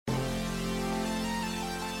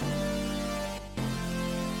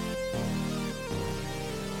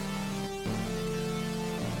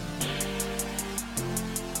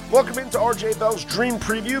Welcome into RJ Bell's Dream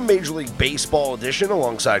Preview, Major League Baseball edition,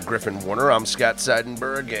 alongside Griffin Warner. I'm Scott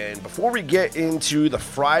Seidenberg, and before we get into the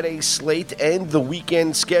Friday slate and the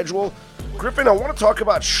weekend schedule, Griffin, I want to talk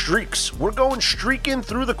about streaks. We're going streaking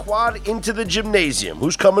through the quad into the gymnasium.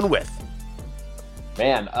 Who's coming with?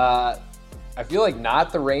 Man, I feel like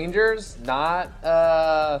not the Rangers,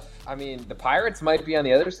 the Pirates might be on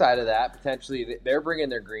the other side of that. Potentially, they're bringing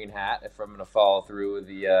their green hat, if I'm going to follow through with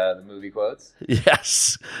the movie quotes.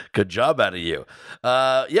 Yes. Good job out of you.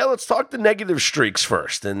 Let's talk the negative streaks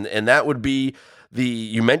first. And that would be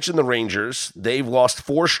you mentioned the Rangers. They've lost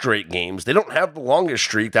 4 straight games. They don't have the longest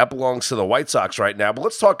streak. That belongs to the White Sox right now. But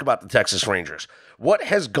let's talk about the Texas Rangers. What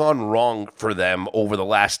has gone wrong for them over the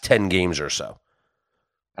last 10 games or so?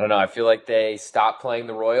 I don't know. I feel like they stopped playing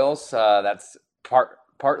the Royals. That's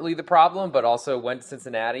partly the problem, but also went to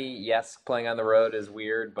Cincinnati. Yes, playing on the road is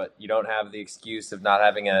weird, but you don't have the excuse of not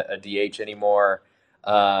having a DH anymore.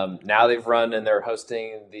 Now they've run and they're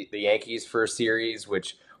hosting the Yankees for a series,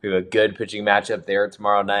 which we have a good pitching matchup there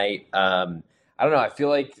tomorrow night. I don't know. I feel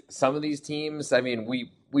like some of these teams,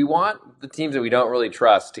 we want the teams that we don't really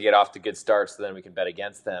trust to get off to good starts so then we can bet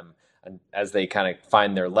against them as they kind of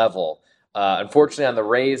find their level. Unfortunately, on the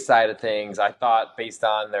Rays side of things, I thought based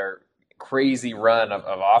on their crazy run of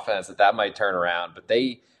offense that might turn around, but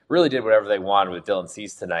they really did whatever they wanted with Dylan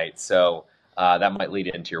Cease tonight, so that might lead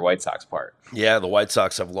into your White Sox part. Yeah, the White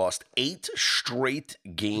Sox have lost 8 straight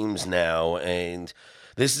games now, and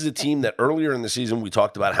this is a team that earlier in the season we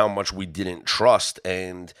talked about how much we didn't trust,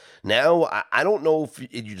 and now I don't know if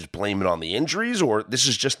you just blame it on the injuries or this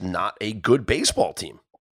is just not a good baseball team.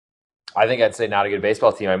 I think I'd say not a good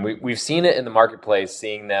baseball team. We've seen it in the marketplace,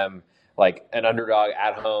 seeing them like an underdog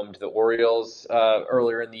at home to the Orioles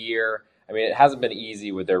earlier in the year. It hasn't been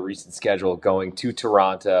easy with their recent schedule going to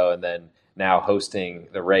Toronto and then now hosting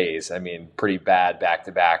the Rays. Pretty bad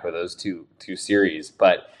back-to-back with those two series.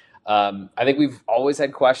 But I think we've always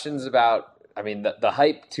had questions about, the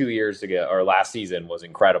hype 2 years ago or last season was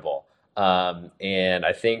incredible. And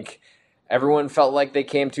I think everyone felt like they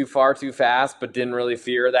came too far too fast, but didn't really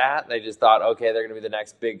fear that. They just thought, okay, they're going to be the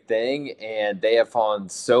next big thing, and they have fallen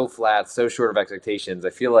so flat, so short of expectations. I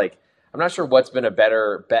feel like I'm not sure what's been a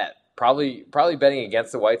better bet. Probably betting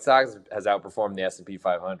against the White Sox has outperformed the S&P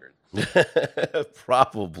 500.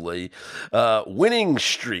 Probably. Winning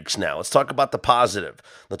streaks now. Let's talk about the positive.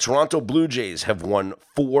 The Toronto Blue Jays have won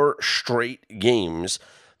 4 straight games.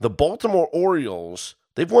 The Baltimore Orioles,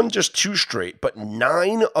 they've won just 2 straight, but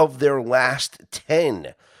 9 of their last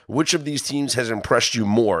 10. Which of these teams has impressed you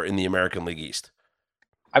more in the American League East?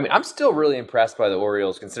 I'm still really impressed by the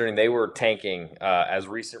Orioles, considering they were tanking as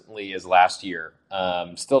recently as last year.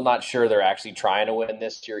 Still not sure they're actually trying to win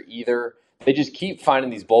this year either. They just keep finding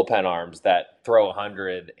these bullpen arms that throw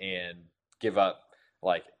 100 and give up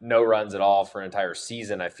like no runs at all for an entire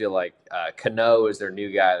season. I feel like Cano is their new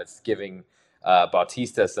guy that's giving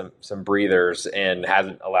Bautista some breathers and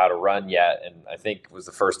hasn't allowed a run yet, and I think it was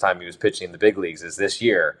the first time he was pitching in the big leagues is this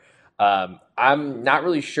year. I'm not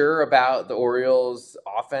really sure about the Orioles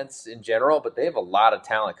offense in general, but they have a lot of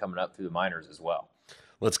talent coming up through the minors as well.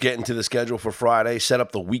 Let's get into the schedule for Friday, set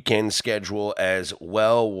up the weekend schedule as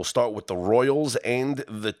well. We'll start with the Royals and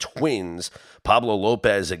the Twins. Pablo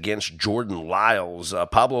Lopez against Jordan Lyles.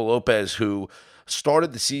 Pablo Lopez, who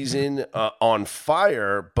started the season on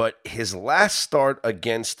fire, but his last start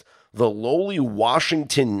against the lowly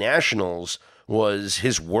Washington Nationals was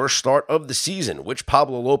his worst start of the season. Which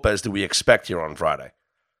Pablo Lopez do we expect here on Friday?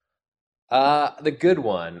 The good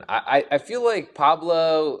one. I feel like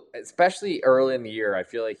Pablo, especially early in the year, I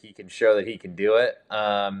feel like he can show that he can do it.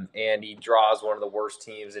 And he draws one of the worst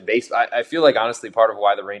teams in baseball. I feel like, honestly, part of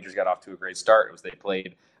why the Rangers got off to a great start was they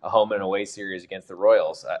played a home and away series against the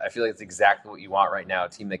Royals. I feel like it's exactly what you want right now. A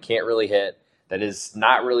team that can't really hit, that is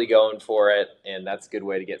not really going for it, and that's a good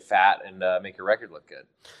way to get fat and make your record look good.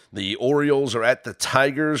 The Orioles are at the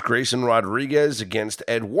Tigers. Grayson Rodriguez against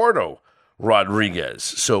Eduardo Rodriguez.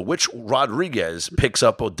 So which Rodriguez picks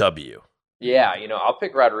up a W? Yeah, I'll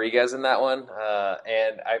pick Rodriguez in that one.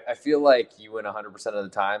 And I feel like you win 100% of the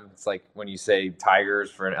time. It's like when you say Tigers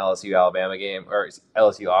for an LSU-Alabama game or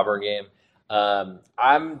LSU-Auburn game.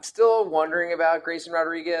 I'm still wondering about Grayson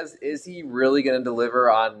Rodriguez. Is he really going to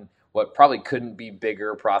deliver on what probably couldn't be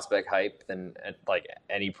bigger prospect hype than like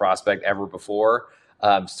any prospect ever before?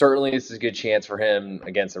 Certainly this is a good chance for him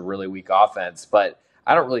against a really weak offense, but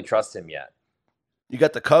I don't really trust him yet. You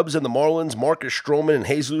got the Cubs and the Marlins, Marcus Stroman and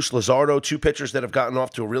Jesus Luzardo, 2 pitchers that have gotten off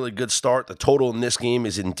to a really good start. The total in this game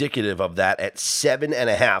is indicative of that at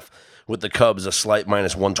 7.5, with the Cubs a slight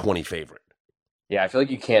 -120 favorite. Yeah, I feel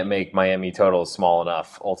like you can't make Miami totals small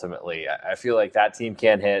enough, ultimately. I feel like that team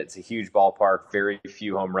can hit. It's a huge ballpark, very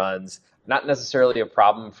few home runs. Not necessarily a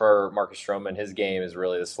problem for Marcus Stroman. His game is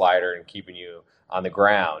really the slider and keeping you on the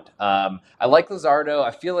ground. I like Luzardo.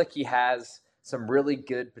 I feel like he has some really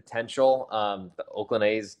good potential. The Oakland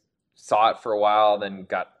A's saw it for a while, then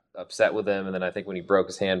got upset with him. And then I think when he broke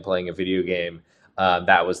his hand playing a video game,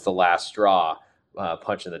 that was the last straw.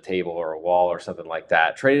 Punching the table or a wall or something like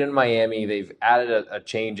that. Traded in Miami, they've added a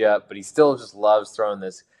changeup, but he still just loves throwing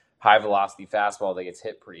this high velocity fastball that gets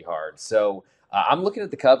hit pretty hard. So I'm looking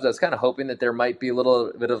at the Cubs. I was kind of hoping that there might be a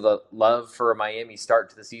little bit of a love for a Miami start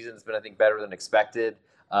to the season. It's been, I think, better than expected.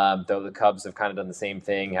 Though the Cubs have kind of done the same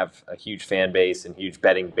thing, have a huge fan base and huge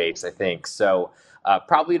betting base, I think. So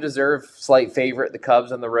probably deserve slight favorite, the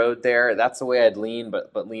Cubs on the road there. That's the way I'd lean,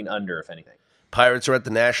 but lean under, if anything. Pirates are at the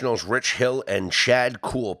Nationals, Rich Hill and Chad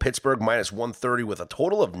Kuhl. Pittsburgh minus 130 with a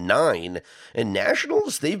total of 9. And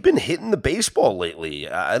Nationals, they've been hitting the baseball lately.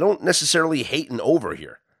 I don't necessarily hate an over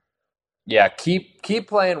here. Yeah, keep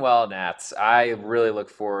playing well, Nats. I really look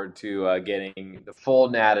forward to getting the full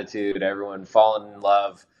Natitude, everyone falling in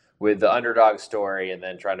love with the underdog story and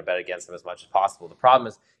then trying to bet against them as much as possible. The problem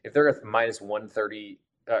is if they're at minus 130,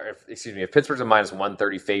 if Pittsburgh's a minus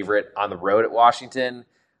 130 favorite on the road at Washington,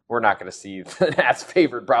 we're not going to see the Nats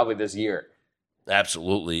favored probably this year.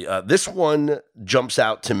 Absolutely. This one jumps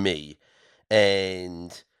out to me,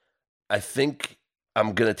 and I think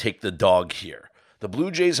I'm going to take the dog here. The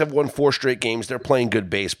Blue Jays have won 4 straight games. They're playing good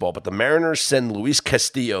baseball, but the Mariners send Luis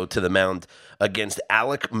Castillo to the mound against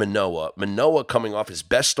Alek Manoah. Manoah coming off his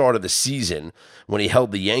best start of the season when he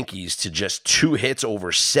held the Yankees to just 2 hits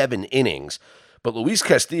over 7 innings. But Luis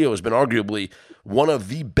Castillo has been arguably one of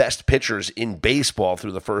the best pitchers in baseball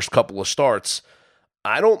through the first couple of starts.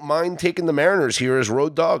 I don't mind taking the Mariners here as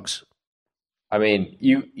road dogs. I mean,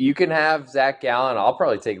 you can have Zach Gallen. I'll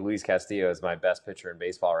probably take Luis Castillo as my best pitcher in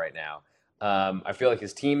baseball right now. I feel like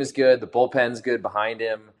his team is good. The bullpen's good behind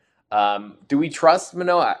him. Do we trust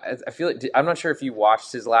Manoah? I feel like I'm not sure if you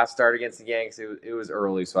watched his last start against the Yanks. It was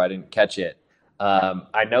early, so I didn't catch it.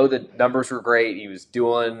 I know the numbers were great. He was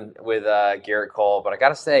dueling with Garrett Cole, but I got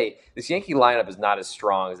to say, this Yankee lineup is not as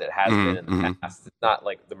strong as it has been in the past. It's not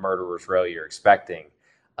like the murderer's row you're expecting.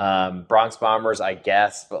 Bronx Bombers, I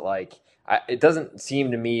guess, but it doesn't seem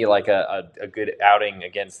to me like a good outing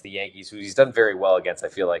against the Yankees, who he's done very well against, I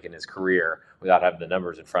feel like, in his career without having the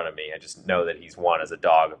numbers in front of me. I just know that he's won as a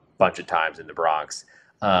dog a bunch of times in the Bronx.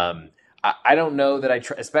 I don't know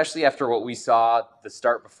that especially after what we saw the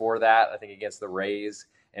start before that, I think against the Rays,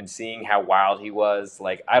 and seeing how wild he was.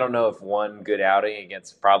 I don't know if one good outing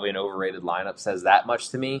against probably an overrated lineup says that much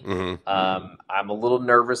to me. I'm a little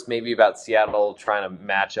nervous maybe about Seattle trying to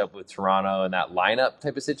match up with Toronto in that lineup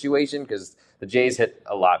type of situation because the Jays hit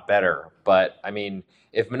a lot better. But, I mean,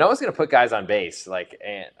 if Manoah's going to put guys on base,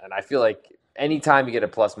 and I feel like anytime you get a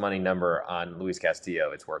plus money number on Luis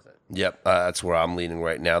Castillo, it's worth it. Yep, that's where I'm leaning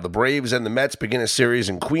right now. The Braves and the Mets begin a series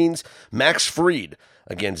in Queens. Max Fried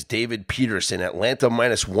against David Peterson. Atlanta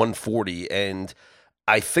minus 140. And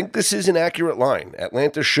I think this is an accurate line.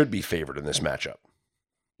 Atlanta should be favored in this matchup.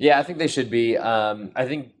 Yeah, I think they should be. I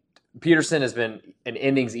think Peterson has been an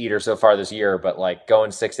innings eater so far this year, but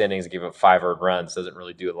going 6 innings and give up 5 earned runs doesn't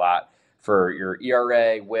really do a lot for your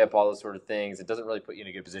ERA, whip, all those sort of things. It doesn't really put you in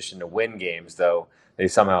a good position to win games, though they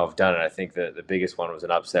somehow have done it. I think the biggest one was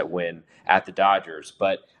an upset win at the Dodgers.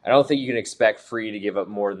 But I don't think you can expect Free to give up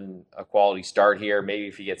more than a quality start here. Maybe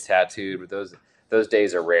if he gets tattooed, but those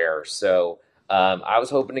days are rare. So I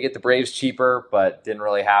was hoping to get the Braves cheaper, but didn't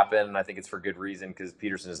really happen. And I think it's for good reason because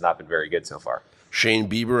Peterson has not been very good so far. Shane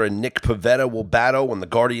Bieber and Nick Pivetta will battle when the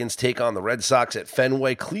Guardians take on the Red Sox at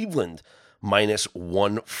Fenway. Cleveland minus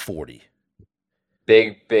 140.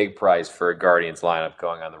 Big price for a Guardians lineup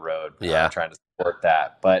going on the road. Yeah. I'm trying to support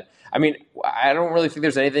that. But, I mean, I don't really think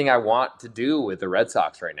there's anything I want to do with the Red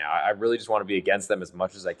Sox right now. I really just want to be against them as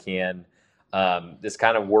much as I can. This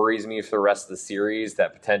kind of worries me for the rest of the series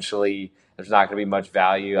that potentially there's not going to be much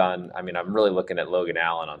value on. I mean, I'm really looking at Logan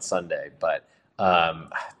Allen on Sunday, but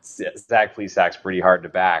Zach Plesac's pretty hard to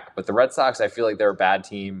back. But the Red Sox, I feel like they're a bad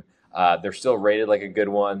team. They're still rated like a good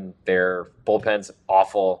one. Their bullpen's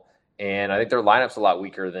awful. And I think their lineup's a lot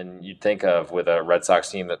weaker than you'd think of with a Red Sox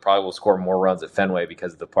team that probably will score more runs at Fenway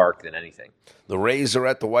because of the park than anything. The Rays are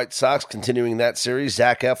at the White Sox, continuing that series.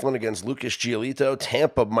 Zach Eflin against Lucas Giolito.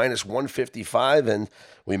 Tampa minus 155. And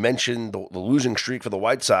we mentioned the losing streak for the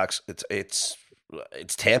White Sox. It's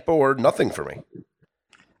Tampa or nothing for me.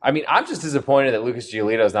 I mean, I'm just disappointed that Lucas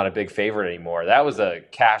Giolito is not a big favorite anymore. That was a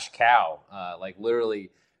cash cow. Literally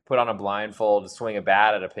put on a blindfold to swing a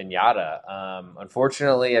bat at a piñata.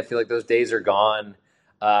 Unfortunately, I feel like those days are gone.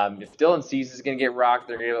 If Dylan Cease is going to get rocked,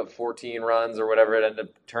 they're going to give up 14 runs or whatever it ended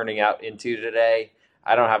up turning out into today.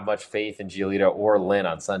 I don't have much faith in Giolito or Lynn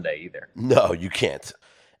on Sunday either. No, you can't.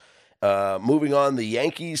 Moving on, the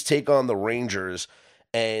Yankees take on the Rangers,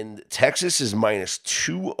 and Texas is minus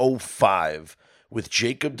 205 with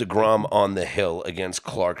Jacob deGrom on the hill against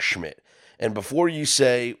Clark Schmidt. And before you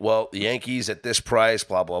say, well, the Yankees at this price,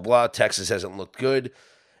 blah, blah, blah, Texas hasn't looked good,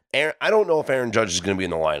 I don't know if Aaron Judge is going to be in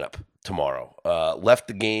the lineup tomorrow. Left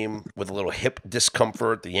the game with a little hip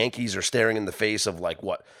discomfort. The Yankees are staring in the face of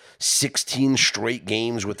 16 straight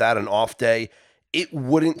games without an off day. It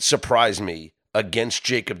wouldn't surprise me against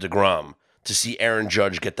Jacob deGrom to see Aaron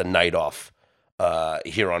Judge get the night off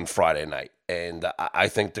here on Friday night. And I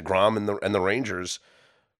think deGrom and the Rangers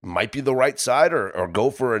might be the right side or go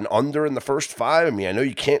for an under in the first 5. I mean, I know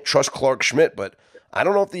you can't trust Clark Schmidt, but I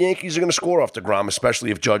don't know if the Yankees are going to score off deGrom, especially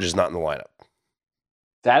if Judge is not in the lineup.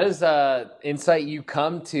 That is insight you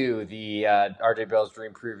come to the RJ Bell's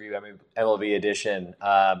Dream Preview, MLB edition.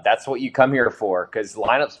 That's what you come here for, because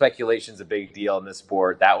lineup speculation is a big deal in this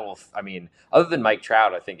sport. Other than Mike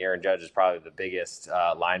Trout, I think Aaron Judge is probably the biggest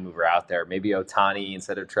line mover out there. Maybe Ohtani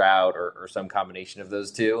instead of Trout or some combination of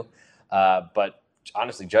those two. But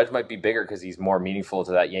honestly, Judge might be bigger because he's more meaningful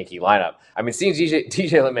to that Yankee lineup. I mean, seeing DJ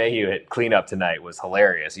LeMahieu hit cleanup tonight was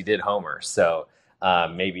hilarious. He did homer, so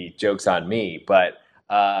maybe joke's on me. But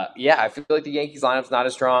I feel like the Yankees lineup's not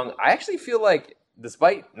as strong. I actually feel like,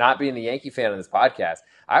 despite not being the Yankee fan on this podcast,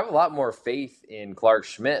 I have a lot more faith in Clark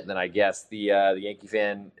Schmidt than I guess the Yankee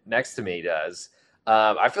fan next to me does.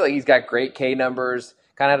 I feel like he's got great K numbers.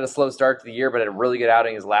 Kind of had a slow start to the year, but had a really good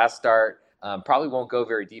outing his last start. Probably won't go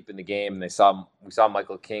very deep in the game. We saw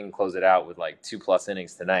Michael King close it out with 2+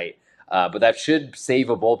 innings tonight. But that should save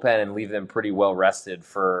a bullpen and leave them pretty well rested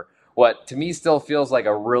for what to me still feels like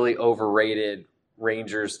a really overrated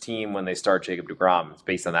Rangers team when they start Jacob deGrom. It's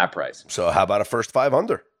based on that price. So how about a first 5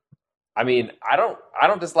 under? I mean, I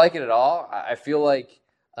don't dislike it at all. I feel like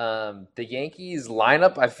the Yankees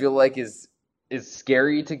lineup, I feel like is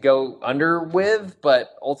scary to go under with,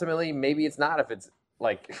 but ultimately maybe it's not. If it's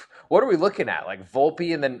what are we looking at?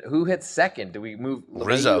 Volpe, and then who hits second? Do we move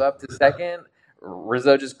Rizzo up to second?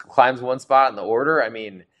 Rizzo just climbs one spot in the order. I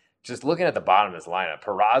mean, just looking at the bottom of his lineup,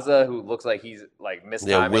 Peraza, who looks like he's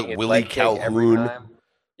mistiming. Willie Calhoun.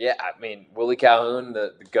 Yeah, I mean, Willie Calhoun,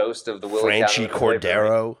 the ghost of the Willie Franchi Calhoun.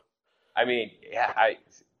 Cordero. I mean,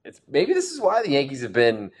 it's maybe this is why the Yankees have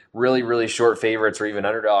been really, really short favorites or even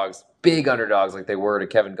underdogs, big underdogs like they were to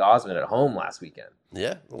Kevin Gausman at home last weekend.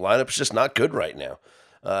 Yeah, the lineup's just not good right now.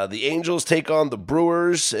 The Angels take on the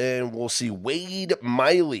Brewers, and we'll see Wade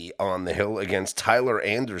Miley on the hill against Tyler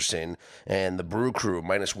Anderson, and the Brew Crew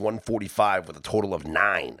minus 145 with a total of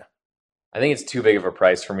 9. I think it's too big of a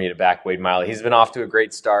price for me to back Wade Miley. He's been off to a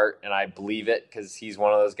great start, and I believe it because he's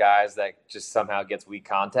one of those guys that just somehow gets weak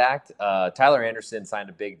contact. Tyler Anderson signed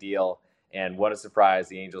a big deal, and what a surprise.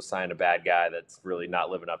 The Angels signed a bad guy that's really not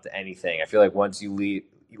living up to anything. I feel like once you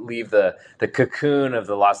leave the cocoon of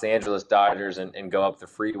the Los Angeles Dodgers and go up the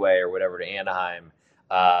freeway or whatever to Anaheim,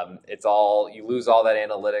 you lose all that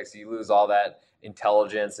analytics, you lose all that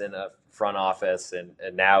intelligence in a front office, and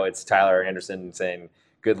now it's Tyler Anderson saying,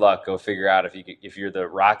 good luck, go figure out if you're the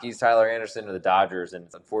Rockies, Tyler Anderson, or the Dodgers, and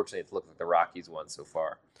unfortunately it's looked like the Rockies won so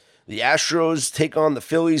far. The Astros take on the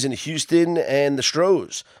Phillies in Houston, and the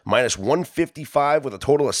Stros minus 155 with a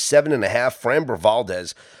total of 7.5. Framber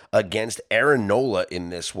Valdez against Aaron Nola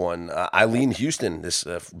in this one. I lean Houston. This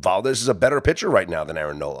Valdez is a better pitcher right now than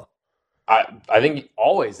Aaron Nola. I think he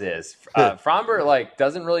always is. Framber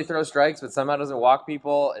doesn't really throw strikes, but somehow doesn't walk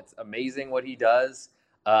people. It's amazing what he does.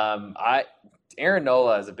 Aaron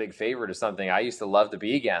Nola is a big favorite or something I used to love to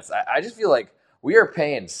be against. I just feel like we are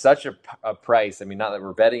paying such a price. I mean, not that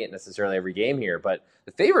we're betting it necessarily every game here, but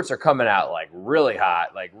the favorites are coming out really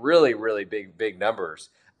hot, really, really big numbers.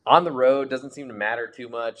 On the road, doesn't seem to matter too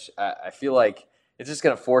much. I feel like it's just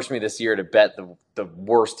going to force me this year to bet the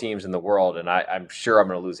worst teams in the world, and I'm sure I'm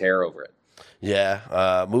going to lose hair over it.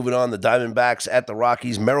 Yeah, moving on, the Diamondbacks at the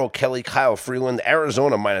Rockies, Merrill Kelly, Kyle Freeland,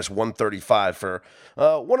 Arizona minus 135 for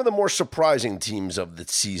one of the more surprising teams of the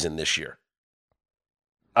season this year.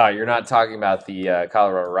 You're not talking about the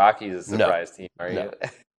Colorado Rockies as a surprise team, are you?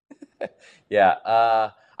 No.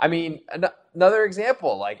 Yeah. I mean, another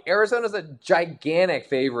example, Arizona's a gigantic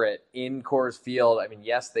favorite in Coors Field. I mean,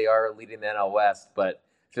 yes, they are leading the NL West, but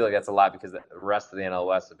I feel like that's a lot because the rest of the NL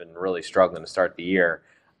West have been really struggling to start the year.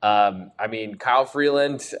 I mean, Kyle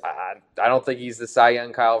Freeland, I don't think he's the Cy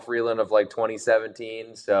Young Kyle Freeland of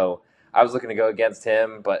 2017. So I was looking to go against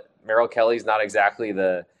him, but Merrill Kelly's not exactly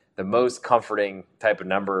the the most comforting type of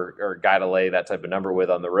number or guy to lay that type of number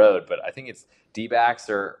with on the road. But I think it's D-backs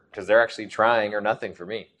because they're actually trying or nothing for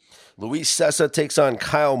me. Luis Cessa takes on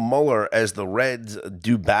Kyle Muller as the Reds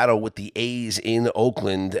do battle with the A's in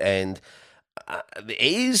Oakland. And the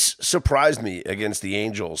A's surprised me against the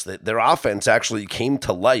Angels. That their offense actually came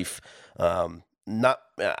to life. Luis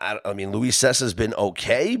Cessa's been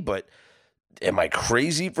okay, but am I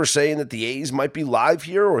crazy for saying that the A's might be live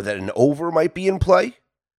here or that an over might be in play?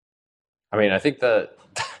 I mean, I think the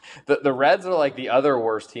Reds are like the other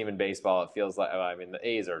worst team in baseball. It feels like. I mean, the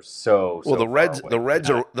A's are so. Well, the Reds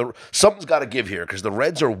are something's got to give here because the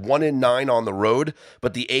Reds are 1-9 on the road,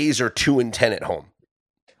 but the A's are 2-10 at home.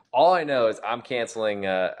 All I know is I'm canceling.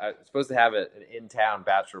 I'm supposed to have an in-town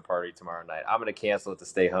bachelor party tomorrow night. I'm going to cancel it to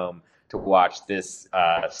stay home to watch this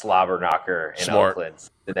slobber knocker in Oakland,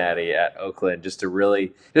 Cincinnati at Oakland, just to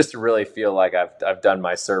really feel like I've done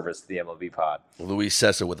my service to the MLB pod. Luis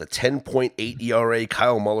Cessa with a 10.8 ERA,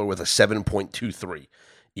 Kyle Muller with a 7.23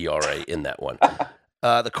 ERA in that one.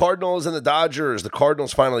 The Cardinals and the Dodgers. The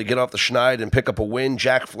Cardinals finally get off the schneid and pick up a win.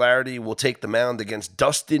 Jack Flaherty will take the mound against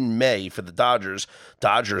Dustin May for the Dodgers.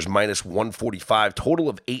 Dodgers minus 145, total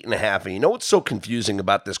of 8.5. And you know what's so confusing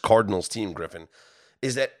about this Cardinals team, Griffin,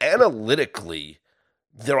 is that analytically,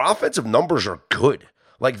 their offensive numbers are good.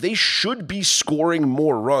 Like, they should be scoring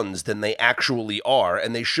more runs than they actually are,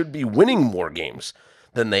 and they should be winning more games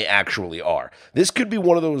than they actually are. This could be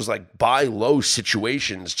one of those, like, buy low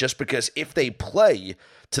situations just because if they play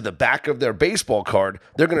to the back of their baseball card,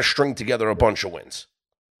 they're going to string together a bunch of wins.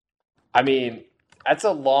 I mean, that's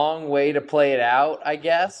a long way to play it out, I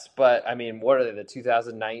guess. But, I mean, what are they, the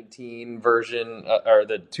 2019 version or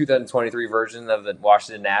the 2023 version of the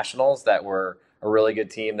Washington Nationals that were a really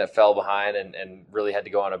good team that fell behind and really had to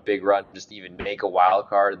go on a big run just to even make a wild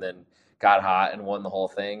card and then got hot and won the whole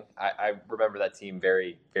thing. I remember that team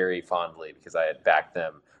very, very fondly because I had backed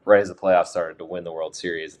them right as the playoffs started to win the World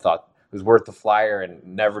Series. I thought it was worth the flyer, and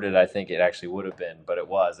never did I think it actually would have been, but it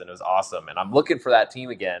was, and it was awesome. And I'm looking for that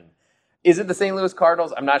team again. Is it the St. Louis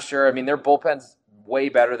Cardinals? I'm not sure. I mean, their bullpen's way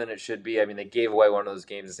better than it should be. I mean, they gave away one of those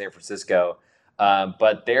games in San Francisco,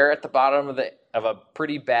 but they're at the bottom of a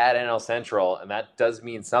pretty bad NL Central, and that does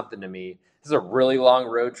mean something to me. This is a really long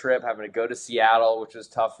road trip, having to go to Seattle, which was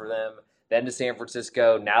tough for them, then to San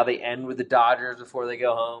Francisco. Now they end with the Dodgers before they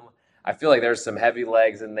go home. I feel like there's some heavy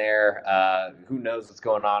legs in there. Who knows what's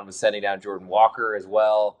going on with sending down Jordan Walker as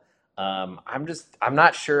well. I'm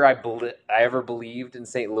not sure I ever believed in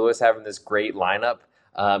St. Louis having this great lineup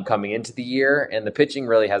coming into the year, and the pitching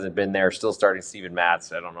really hasn't been there. Still starting Steven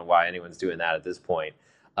Matz. I don't know why anyone's doing that at this point.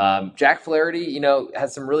 Jack Flaherty,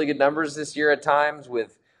 has some really good numbers this year at times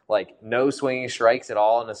with like no swinging strikes at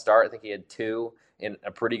all in the start. I think he had 2 in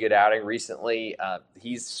a pretty good outing recently.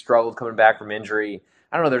 He's struggled coming back from injury.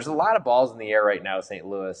 I don't know. There's a lot of balls in the air right now, St.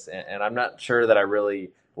 Louis, and I'm not sure that I really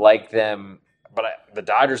like them. But the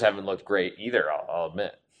Dodgers haven't looked great either, I'll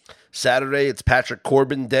admit. Saturday, it's Patrick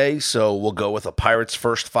Corbin Day, so we'll go with a Pirates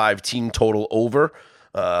first 5 team total over.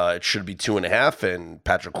 It should be 2.5, and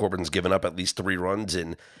Patrick Corbin's given up at least 3 runs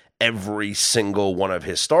in every single one of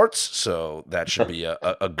his starts, so that should be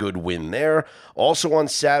a good win there. Also on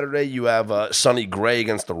Saturday, you have Sonny Gray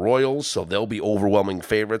against the Royals, so they'll be overwhelming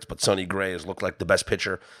favorites, but Sonny Gray has looked like the best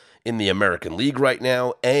pitcher in the American League right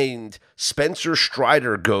now, and Spencer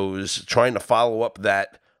Strider goes trying to follow up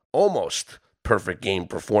that almost perfect game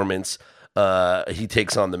performance. He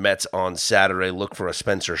takes on the Mets on Saturday. Look for a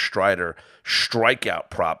Spencer Strider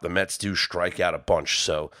strikeout prop. The Mets do strike out a bunch,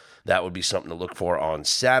 so that would be something to look for on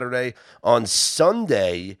Saturday. On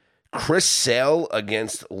Sunday, Chris Sale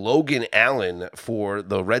against Logan Allen for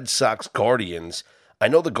the Red Sox Guardians. I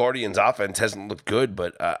know the Guardians' offense hasn't looked good,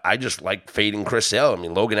 but I just like fading Chris Sale. I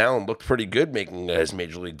mean, Logan Allen looked pretty good making his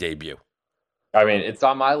Major League debut. I mean, it's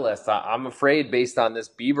on my list. I'm afraid, based on this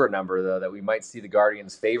Bieber number, though, that we might see the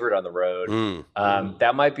Guardians favored on the road.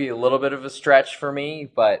 That might be a little bit of a stretch for me,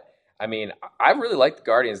 but I mean, I really like the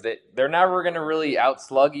Guardians. They're never going to really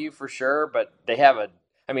outslug you for sure, but they have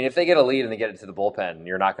if they get a lead and they get it to the bullpen,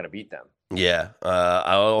 you're not going to beat them. Yeah.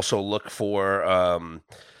 I'll also look for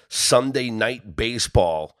Sunday Night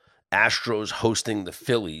Baseball. Astros hosting the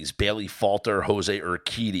Phillies. Bailey Falter, Jose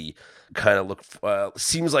Urquidy kind of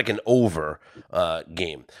seems like an over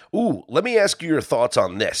game. Ooh, let me ask you your thoughts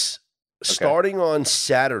on this. Okay. Starting on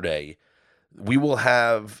Saturday, we will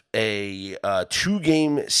have a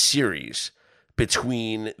 2-game series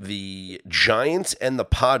between the Giants and the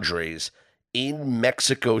Padres in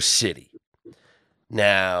Mexico City.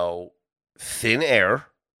 Now, thin air,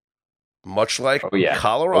 much like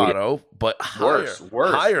Colorado, but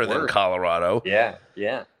higher than Colorado. Yeah.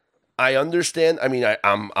 I understand. I mean,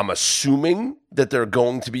 I'm assuming that they're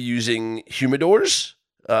going to be using humidors,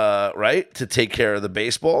 right, to take care of the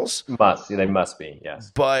baseballs. They must be,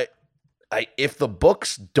 yes. But if the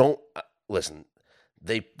books don't listen,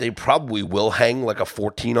 they probably will hang like a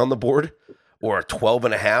 14 on the board or a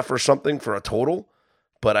 12.5 or something for a total.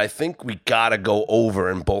 But I think we gotta go over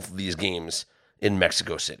in both of these games in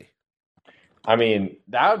Mexico City. I mean,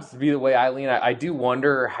 that would be the way I lean. I do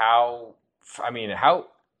wonder how.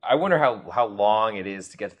 I wonder how long it is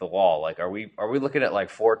to get to the wall. Like, are we looking at like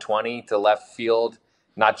 420 to left field,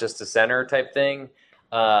 not just to center type thing?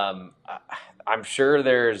 I'm sure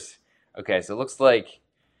there's. Okay, so it looks like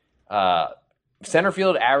center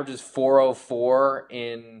field averages 404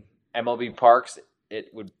 in MLB parks.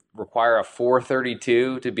 It would require a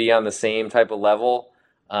 432 to be on the same type of level.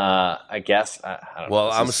 I guess. I don't know. Well,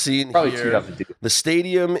 I'm seeing probably here too tough to do. the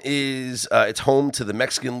stadium is it's home to the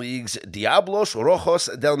Mexican League's Diablos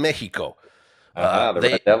Rojos del Mexico.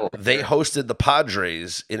 They hosted the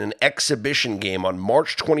Padres in an exhibition game on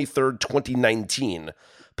March 23rd, 2019.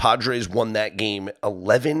 Padres won that game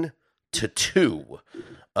 11-2.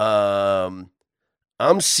 I'm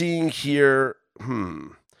seeing here.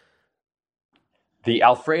 The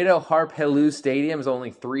Alfredo Harp-Helú Stadium is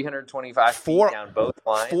only 325 feet down both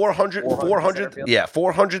lines. 400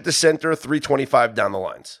 to center, 325 down the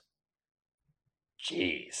lines.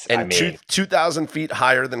 Jeez. And 2,000 feet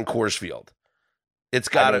higher than Coors Field. It's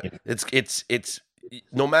got to, it's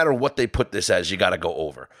no matter what they put this as, you got to go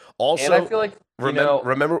over. Also, and I feel like,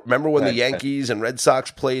 remember when the Yankees and Red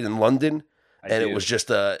Sox played in London it was just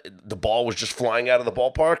the ball was just flying out of the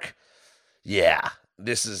ballpark? Yeah.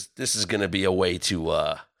 This is going to be a way to,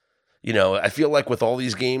 I feel like with all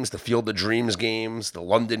these games, the Field of Dreams games, the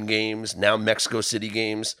London games, now Mexico City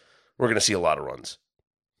games, we're going to see a lot of runs.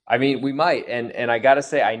 I mean, we might. And I got to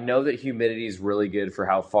say, I know that humidity is really good for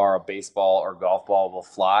how far a baseball or golf ball will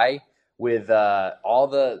fly. With all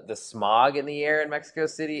the smog in the air in Mexico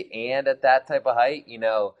City and at that type of height,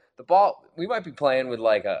 the ball, we might be playing with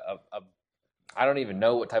like I don't even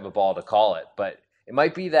know what type of ball to call it, but it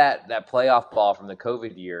might be that playoff ball from the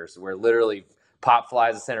COVID years where literally pop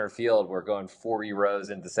flies to center field. We're going 40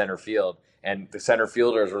 rows into center field, and the center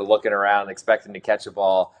fielders were looking around expecting to catch a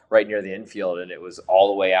ball right near the infield, and it was all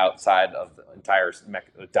the way outside of the entire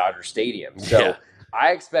Dodger Stadium. So yeah.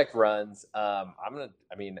 I expect runs. I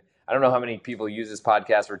don't know how many people use this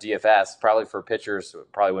podcast for DFS. Probably for pitchers, it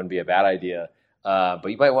probably wouldn't be a bad idea. But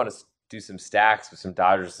you might want to do some stacks with some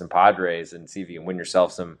Dodgers and Padres and see if you can win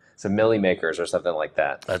yourself some milli makers or something like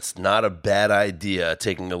that. That's not a bad idea,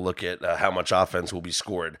 taking a look at how much offense will be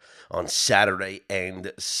scored on Saturday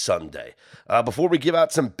and Sunday. Before we give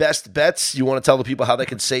out some best bets, you want to tell the people how they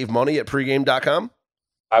can save money at pregame.com?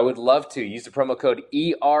 I would love to. Use the promo code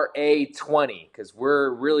ERA20 because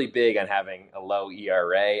we're really big on having a low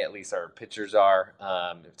ERA. At least our pitchers are,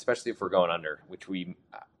 especially if we're going under, which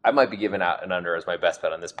I might be giving out an under as my best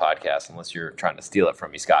bet on this podcast, unless you're trying to steal it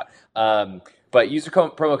from me, Scott. But use the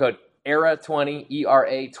promo code ERA20,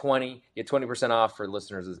 ERA20. Get 20% off for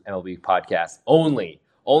listeners of MLB podcast. Only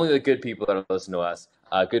the good people that are listening to us.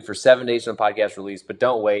 Good for 7 days from the podcast release, but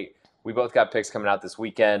don't wait. We both got picks coming out this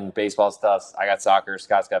weekend, baseball stuff. I got soccer.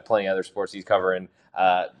 Scott's got plenty of other sports he's covering.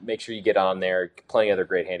 Make sure you get on there. Plenty of other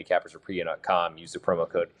great handicappers for pregame.com. Use the promo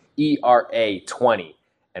code ERA20.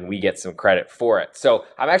 And we get some credit for it. So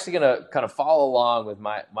I'm actually going to kind of follow along with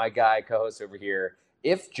my guy, co-host over here.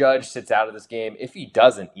 If Judge sits out of this game, if he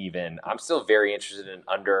doesn't even, I'm still very interested in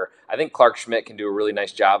under. I think Clark Schmidt can do a really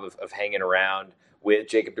nice job of hanging around with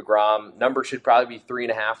Jacob deGrom. Number should probably be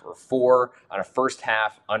 3.5 or 4 on a first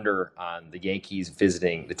half under on the Yankees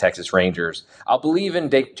visiting the Texas Rangers. I'll believe in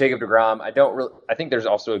Jacob deGrom. I think there's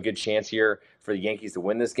also a good chance here for the Yankees to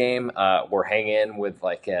win this game or hang in with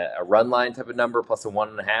like a run line type of number plus a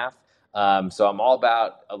 1.5. So I'm all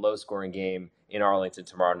about a low scoring game in Arlington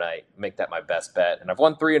tomorrow night. Make that my best bet. And I've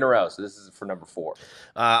won 3 in a row, so this is for number 4.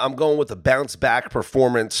 I'm going with a bounce-back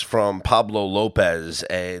performance from Pablo Lopez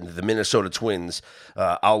and the Minnesota Twins.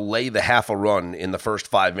 I'll lay the half a run in the first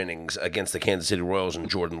 5 innings against the Kansas City Royals and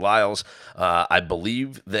Jordan Lyles. I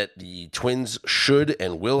believe that the Twins should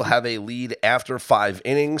and will have a lead after 5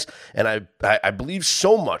 innings, and I believe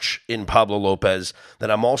so much in Pablo Lopez that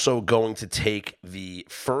I'm also going to take the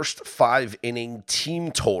first 5-inning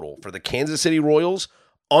team total for the Kansas City Royals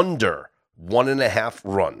under 1.5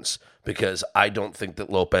 runs, because I don't think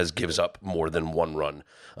that Lopez gives up more than 1 run.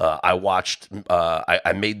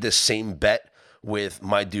 I made this same bet with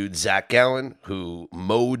my dude Zach Gallen, who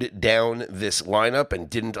mowed down this lineup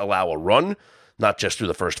and didn't allow a run. not just through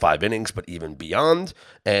the first 5 innings, but even beyond.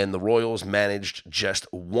 And the Royals managed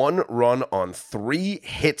just 1 run on 3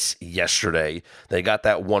 hits yesterday. They got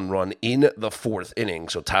that 1 run in the 4th inning.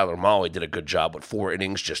 So Tyler Mahle did a good job with 4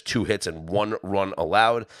 innings, just 2 hits and 1 run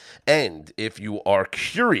allowed. And if you are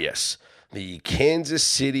curious, the Kansas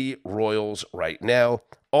City Royals right now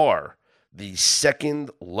are the 2nd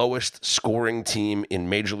lowest scoring team in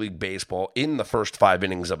Major League Baseball in the first 5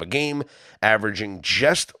 innings of a game, averaging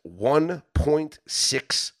just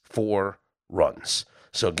 1.64 runs.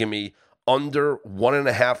 So give me under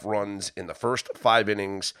 1.5 runs in the first 5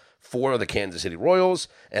 innings for the Kansas City Royals,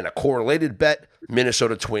 and a correlated bet,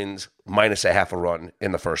 Minnesota Twins minus a half a run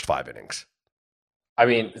in the first 5 innings. I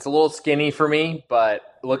mean, it's a little skinny for me, but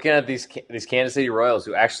looking at these Kansas City Royals,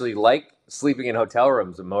 who actually like sleeping in hotel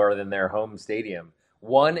rooms more than their home stadium,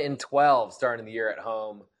 1-12 starting the year at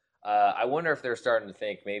home. I wonder if they're starting to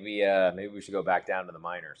think maybe we should go back down to the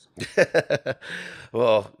minors.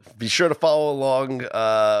 Well, be sure to follow along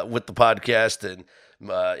with the podcast and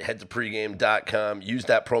head to pregame.com. Use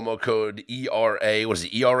that promo code ERA. What is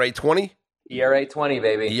it, ERA 20? ERA 20,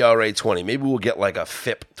 baby. ERA 20. Maybe we'll get like a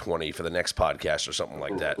FIP 20 for the next podcast or something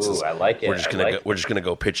like that. Ooh, I like it. We're just gonna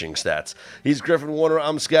go pitching stats. He's Griffin Warner.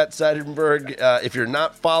 I'm Scott Seidenberg. If you're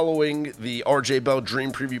not following the RJ Bell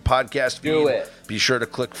Dream Preview podcast feed, be sure to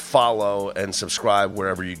click follow and subscribe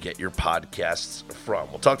wherever you get your podcasts from.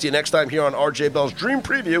 We'll talk to you next time here on RJ Bell's Dream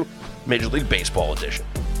Preview, Major League Baseball edition.